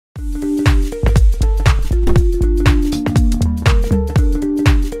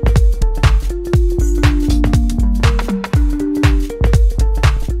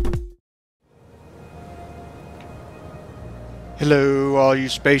Hello, all you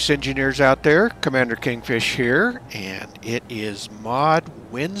space engineers out there. Commander Kingfish here, and it is Mod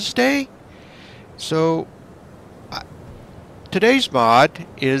Wednesday. So, today's mod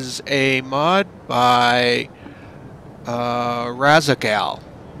is a mod by Raszagal,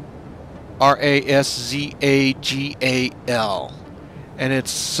 Razzagal, and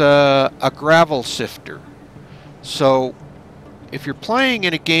it's a Gravel Sifter. So, if you're playing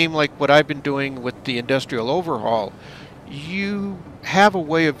in a game like what I've been doing with the Industrial Overhaul, you have a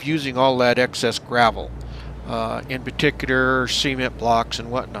way of using all that excess gravel, in particular cement blocks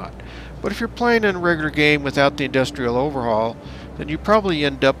and whatnot. But if you're playing in a regular game without the Industrial Overhaul, then you probably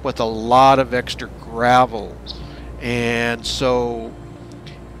end up with a lot of extra gravel. And so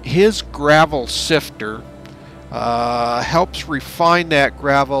his Gravel Sifter helps refine that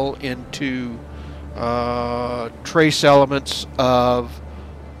gravel into trace elements of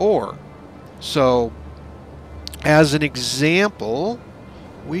ore. So as an example,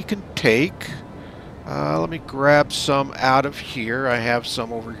 we can take, let me grab some out of here. I have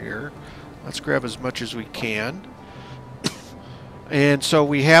some over here. Let's grab as much as we can. And so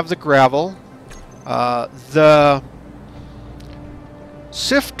we have the gravel. The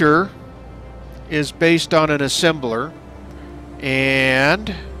sifter is based on an assembler.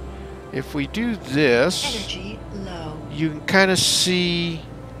 And if we do this, energy low, you can kind of see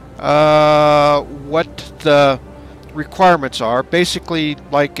what the requirements are, basically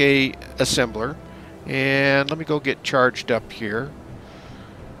like a assembler. And let me go get charged up here.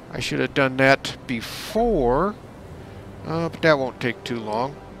 I should have done that before, but that won't take too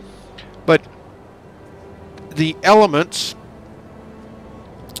long. But the elements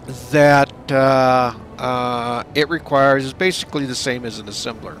that it requires is basically the same as an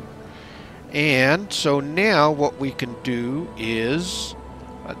assembler. And so now what we can do is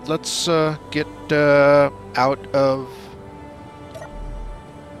let's get out of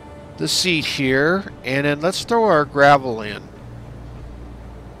the seat here, and then let's throw our gravel in.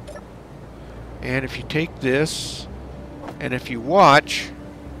 And if you take this, and if you watch,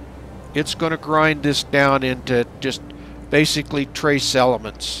 it's going to grind this down into just basically trace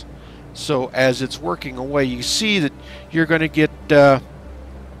elements. So as it's working away, you see that you're going to get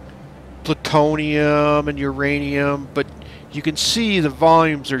plutonium and uranium, but you can see the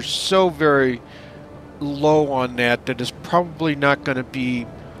volumes are so very low on that that it's probably not going to be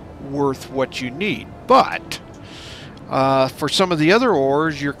worth what you need. But for some of the other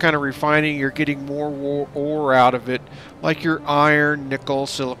ores, you're kind of refining, you're getting more ore out of it, like your iron, nickel,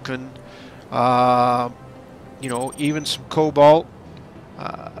 silicon, you know, even some cobalt.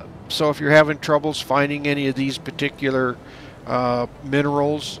 So if you're having troubles finding any of these particular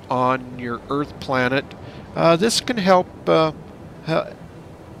minerals on your Earth planet, this can help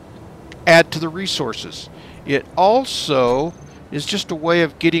add to the resources. It also is just a way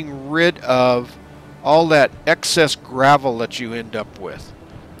of getting rid of all that excess gravel that you end up with.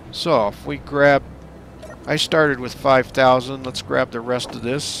 So if we grab, I started with 5,000, let's grab the rest of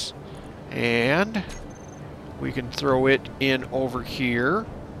this, and we can throw it in over here.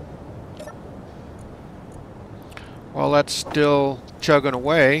 While that's still chugging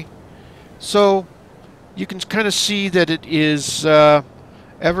away. So you can kind of see that it is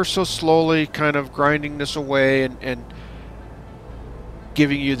ever so slowly kind of grinding this away and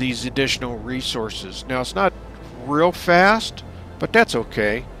giving you these additional resources. Now it's not real fast, but that's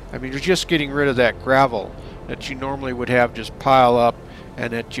okay. I mean, you're just getting rid of that gravel that you normally would have just pile up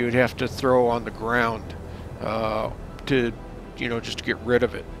and that you would have to throw on the ground to, you know, just to get rid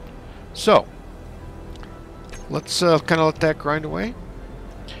of it. So let's kind of let that grind away.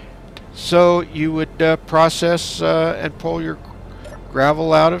 So you would process and pull your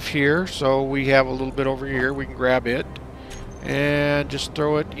gravel out of here. So we have a little bit over here. We can grab it and just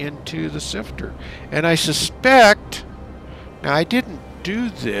throw it into the sifter. And I suspect, now I didn't do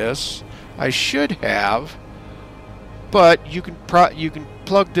this, I should have, but you can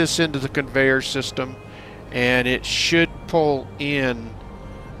plug this into the conveyor system and it should pull in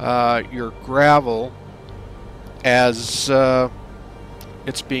your gravel as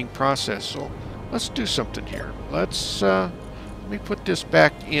it's being processed. So let's do something here. Let's let me put this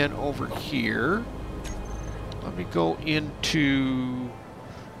back in over here. Let me go into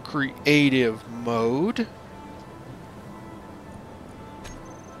creative mode.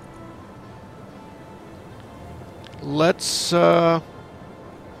 Let's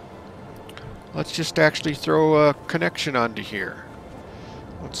just actually throw a connection onto here.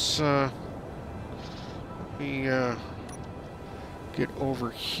 Let's let me get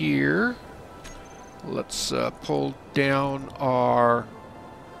over here. Let's pull down our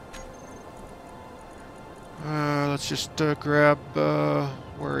Let's just grab,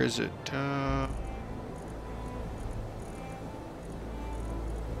 where is it?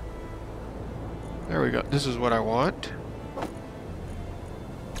 There we go. This is what I want.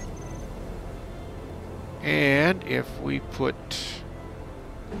 And if we put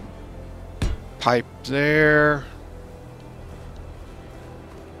pipe there,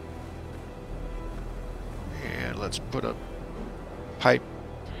 and let's put a pipe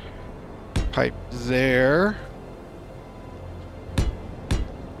there.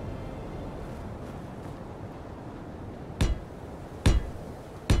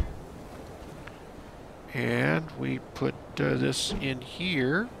 And we put this in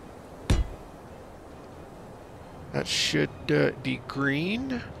here. That should be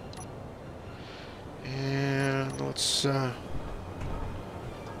green. And let's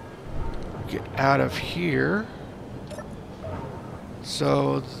get out of here.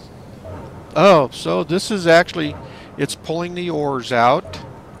 So, so this is actually, it's pulling the ores out.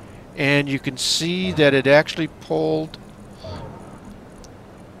 And you can see that it actually pulled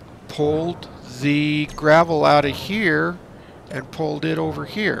the gravel out of here and pulled it over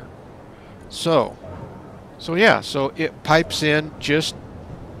here. So yeah, so it pipes in just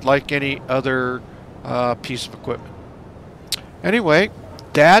like any other piece of equipment. Anyway,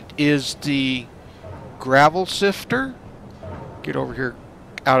 that is the Gravel Sifter. Get over here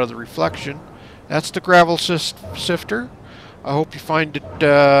out of the reflection. That's the Gravel Sifter. I hope you find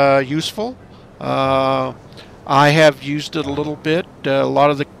it useful. I have used it a little bit. A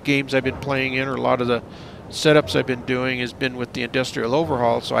lot of the games I've been playing in, or a lot of the setups I've been doing, has been with the industrial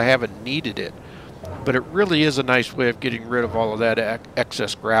overhaul, so I haven't needed it. But it really is a nice way of getting rid of all of that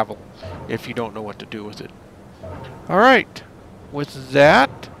excess gravel if you don't know what to do with it. Alright, with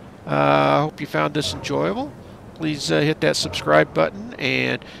that, I hope you found this enjoyable. Please hit that subscribe button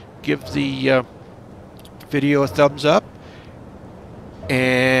and give the video a thumbs up.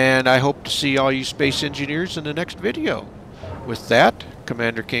 And I hope to see all you space engineers in the next video. With that,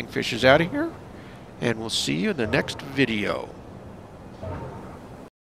 Commander Kingfish is out of here, and we'll see you in the next video.